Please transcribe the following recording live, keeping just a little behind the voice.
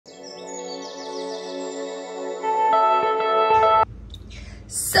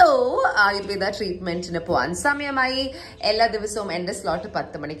So, Ayurveda treatment in a poan. Samyamai, ella divasam ende slot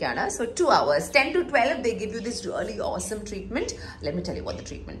 10 manikana. So 2 hours, 10 to 12, they give you this really awesome treatment. Let me tell you what the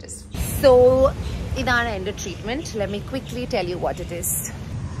treatment is. So, idana end treatment. Let me quickly tell you what it is.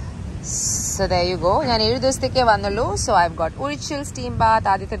 So there you go. ഞാൻ 7 ദിവസത്തേക്കേ വന്നുള്ളൂ. So I've got Urichil steam bath.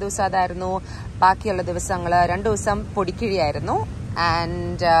 ആദ്യത്തെ ദിവസം അതായിരുന്നു. ബാക്കിയുള്ള ദിവസങ്ങൾ 2 ദിവസം പൊടിക്കിഴിയായിരുന്നു.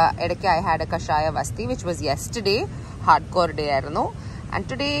 And ഇടയ്ക്ക് I had a kashaya vasti, which was yesterday. Hardcore day ആയിരുന്നു. And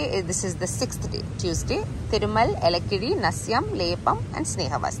today, this is the 6th day, Tuesday. Thirumal, Elakiri, Nasyam, Lepam and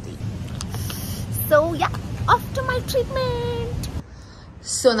Snehavasti. So yeah, off to my treatment.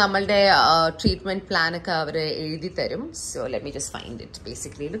 So, namalde treatment plan avare ezhuthi tharum. So let me just find it.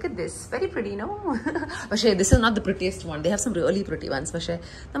 Basically, look at this. Very pretty, no? But this is not the prettiest one. They have some really pretty ones. But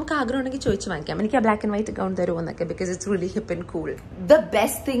namukku agravam undengi choichu vankam. Enikku black and white account tharu onnakke because it's really hip and cool. The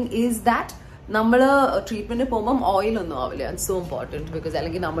best thing is that നമ്മൾ treatment പോകുമ്പം oil ഒന്നും ആവില്ല. It's so important because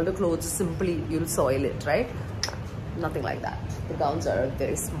അല്ലെങ്കിൽ നമ്മളുടെ clothes simply you'll soil it, right? Nothing like that. The gowns are a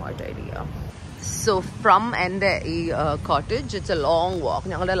very smart idea. So from എൻ്റെ ഈ cottage, it's a long walk.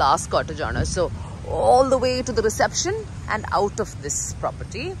 ഞങ്ങളുടെ last cottage ആണ്. So all the way to the reception and out of this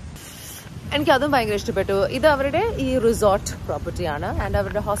property. എനിക്ക് അതും ഭയങ്കര ഇഷ്ടപ്പെട്ടു. ഇത് അവരുടെ ഈ റിസോർട്ട് പ്രോപ്പർട്ടി ആണ്. ആൻഡ്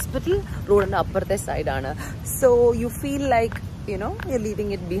അവരുടെ ഹോസ്പിറ്റൽ റോഡിന്റെ അപ്പുറത്തെ സൈഡാണ്. So you feel like you're leaving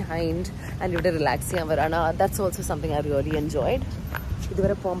it behind and you're relaxing avarana. That's also something I really enjoyed.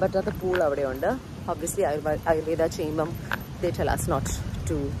 Iduvare pogan pattatha pool avade undu. Obviously Ayurveda cheyumbam they tell us not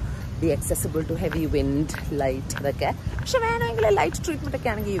to be accessible to heavy wind, light adokke. പക്ഷെ വേണമെങ്കിൽ light treatment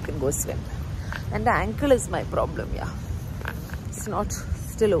ഒക്കെ ആണെങ്കിൽ you can go swim. And the ankle is my problem, yeah. It's not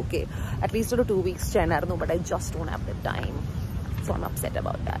still okay. At least for 2 weeks cheynarnu, but I just don't have the time. So I'm upset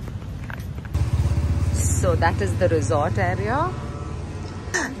about that. So that is the resort area.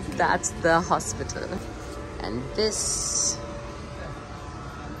 That's the hospital. And this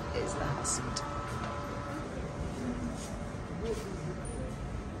is the hospital.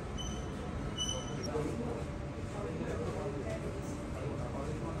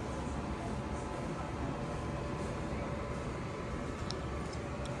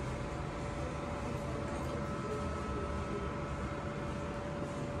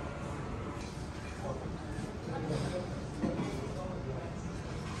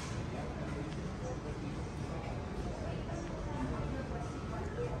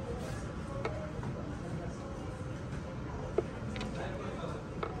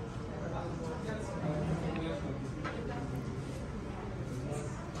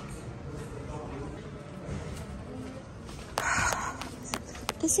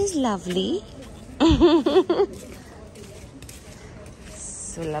 This is lovely.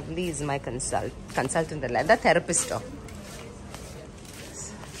 So lovely is my consultant, the therapist.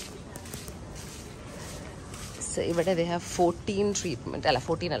 So here they have 17 treatment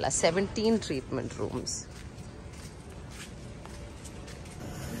rooms.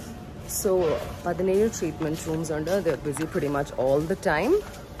 So 17 treatment rooms under. They're busy pretty much all the time.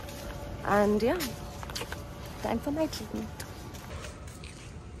 And yeah, time for my treatment.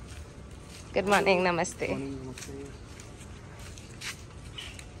 Good morning, namaste. Morning, namaste.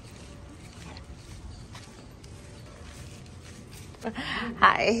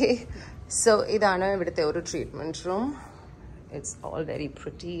 Hi. So, idana ividuthe oru treatment room. It's all very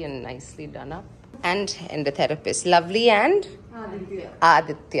pretty and nicely done up. And the therapist, lovely and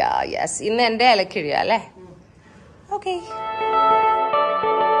Aditya. Yes, inne ende Elakiriya alle. Okay.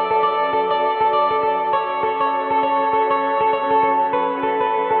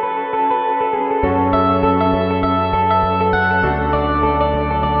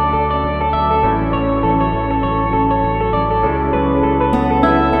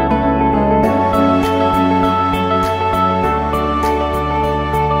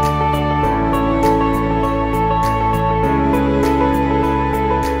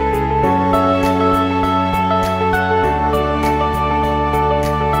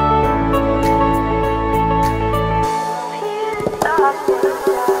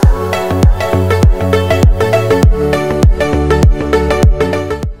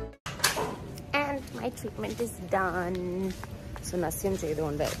 Treatment is done. So Nasyam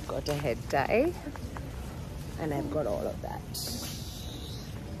cheyidonde I've got a head tie and I've got all of that.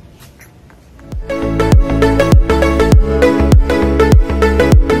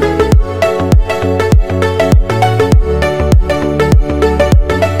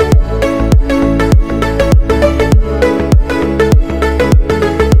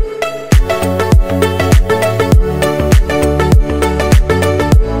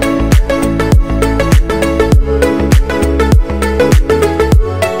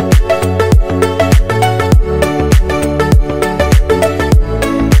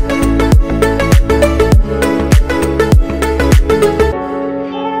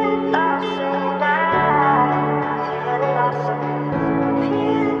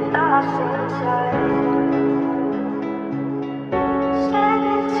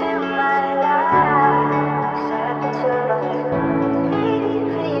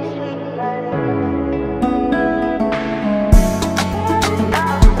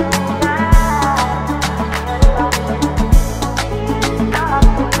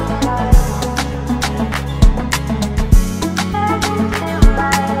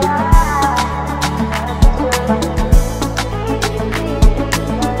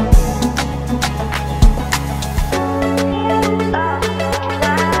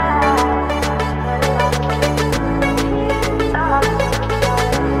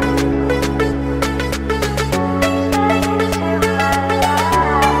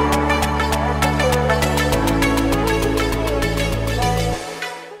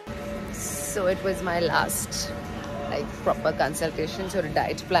 is my last like proper consultation. So a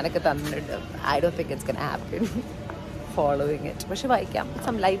diet plan I don't think it's gonna happen following it. But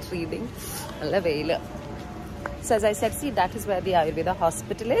some light reading. So as I said, see, that is where the Ayurveda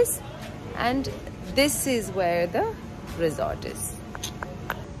hospital is, and this is where the resort is.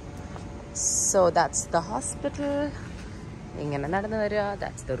 So that's the hospital.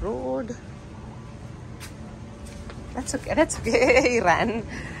 That's the road. That's okay. He ran.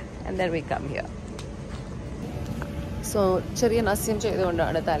 And then we come here. So, Chariya Nasyam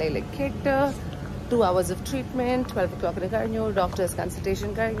cheyidondana thalayil kettu. 2 hours of treatment, 12 o'clock in doctor's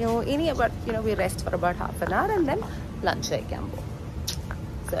consultation about, we rest for about half an hour and then lunch cambo.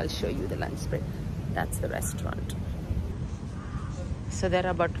 So I'll show you the lunch spread. That's the restaurant. So there are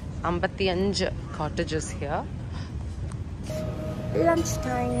about 55 cottages here.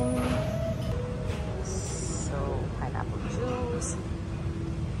 Lunchtime. So pineapple juice,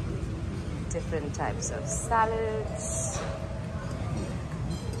 different types of salads,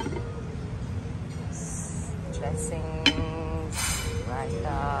 dressings,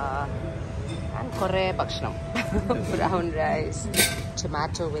 raita, and kore bhakshanam. Brown rice,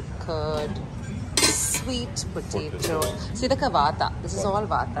 tomato with curd, sweet potato. So this is vata. This is all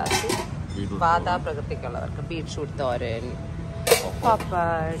vata. See? Vata pragati beetroot thoran,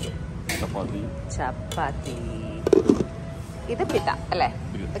 papad, chapati. This is pita, alle?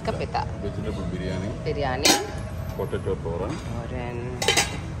 This is pita. Vegetable biryani. Potato thoran.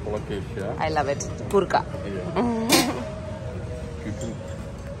 I love it. Kurka.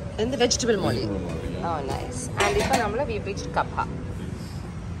 In the vegetable molly. Oh, nice. And this we reached kapha.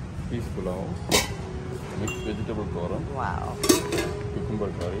 Peace pulao. Mixed vegetable thoran. Wow.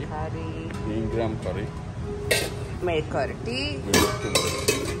 Cucumber curry. Green gram curry. Milk curry.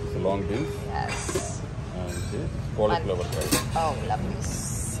 It's a long beans. Yes. And cauliflower curry. Oh, lovely.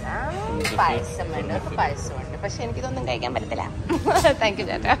 Paisam Thank you,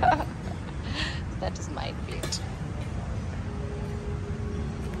 Jata. That is my plate.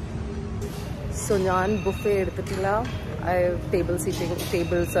 So, I buffet I have table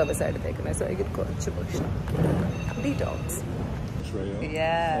service. So I get detox.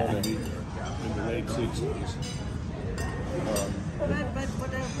 Yeah. In the late 60s.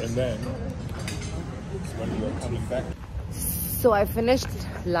 And then when you were coming back. So I finished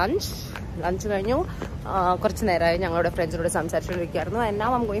lunch. Lunch കഴിഞ്ഞു കുറച്ച് നേരമായി ഞങ്ങളുടെ ഫ്രണ്ട്സിനോട് സംസാരിച്ചുകൊണ്ടിരിക്കുകയായിരുന്നു. And now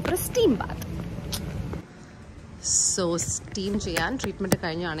I'm going for a steam bath. So steam ചെയ്യാൻ treatment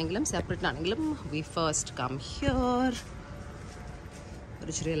കഴിഞ്ഞാണെങ്കിലും separate ആണെങ്കിലും we first come here.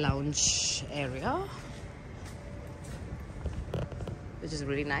 ഒരു ചെറിയ lounge area which is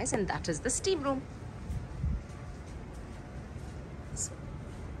really nice, and that is the steam room.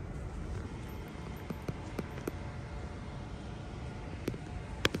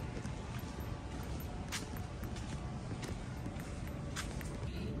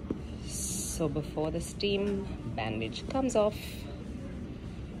 So before the steam bandage comes off,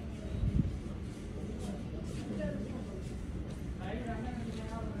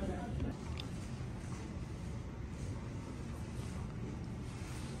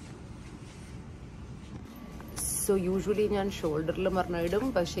 so usually I shoulder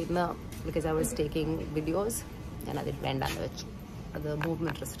because I was taking videos and I did bend on the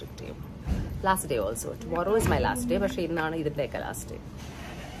movement restrictive. Last day also. Tomorrow is my last day, but this is last day.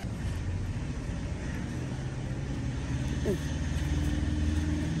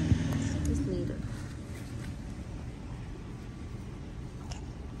 Just needed.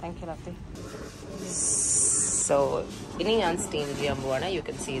 Thank you, Lati. So, in steam you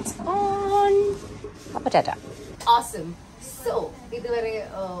can see it's on. Patata. Awesome. So,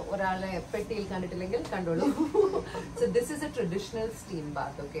 so this is a traditional steam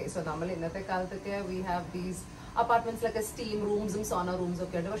bath. Okay, so we have these apartments like a steam rooms and sauna rooms.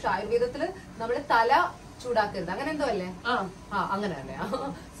 Okay, but Ayurveda tala ചൂടാക്കരുത് അങ്ങനെ എന്തോ അല്ലേ അങ്ങനെ തന്നെ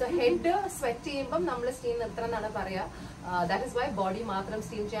so head sweat ചെയ്യുമ്പോൾ നമ്മൾ steam നിർത്തണം എന്നാണ് പറയാ ദാറ്റ് ഇസ് വൈ ബോഡി മാത്രം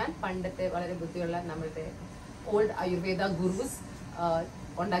സ്റ്റീം ചെയ്യാൻ പണ്ടത്തെ വളരെ ബുദ്ധിയുള്ള നമ്മളുടെ ഓൾഡ് ആയുർവേദ ഗുരുസ്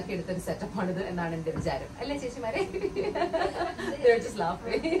ഉണ്ടാക്കിയെടുത്തൊരു സെറ്റപ്പാണിത് എന്നാണ് എന്റെ വിചാരം അല്ലേ ചേച്ചിമാരെ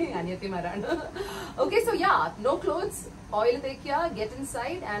അനിയത്തിമാരാണ് okay so yeah no clothes oil തേക്കുക ഗെറ്റ് ഇൻ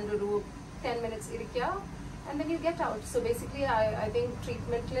സൈഡ് ആൻഡ് ഒരു 10 minutes ഇരിക്കുക and then you get out. So basically I think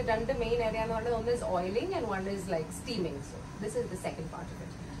treatment the main area, one is oiling and one is like steaming. So this is the second part of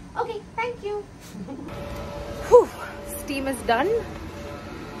it. Okay, thank you. Whew, steam is done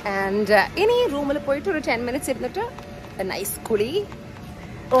and any room will point to 10 minutes a nice kuli.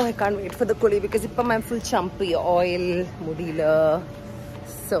 Oh, I can't wait for the kuli because I'm full chumpy oil mudila.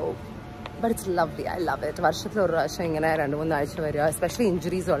 So But it's lovely. I love it. വർഷത്തിൽ ഒരു പ്രാവശ്യം ഇങ്ങനെ 2-3 ആഴ്ച വരിക, especially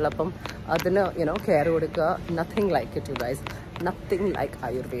injuries ഉള്ളപ്പം അതിന് care കൊടുക്കുക. Nothing like it, you guys. Nothing like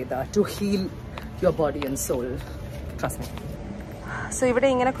Ayurveda to heal your body and soul. Trust me. So ഇവിടെ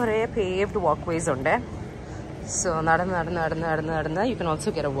ഇങ്ങനെ കുറേ paved walkways ഉണ്ട്. So നടന്ന് you can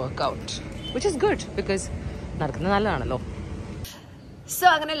also get a workout, which is good because നടക്കുന്നത് നല്ലതാണല്ലോ. So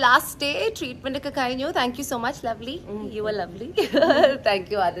അങ്ങനെ last day treatment ഒക്കെ കഴിഞ്ഞു. Thank you so much lovely. You are lovely. Thank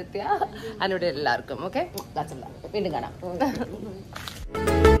you Aditya. അതിനോട് എല്ലാവർക്കും ഓക്കെ വീണ്ടും കാണാം.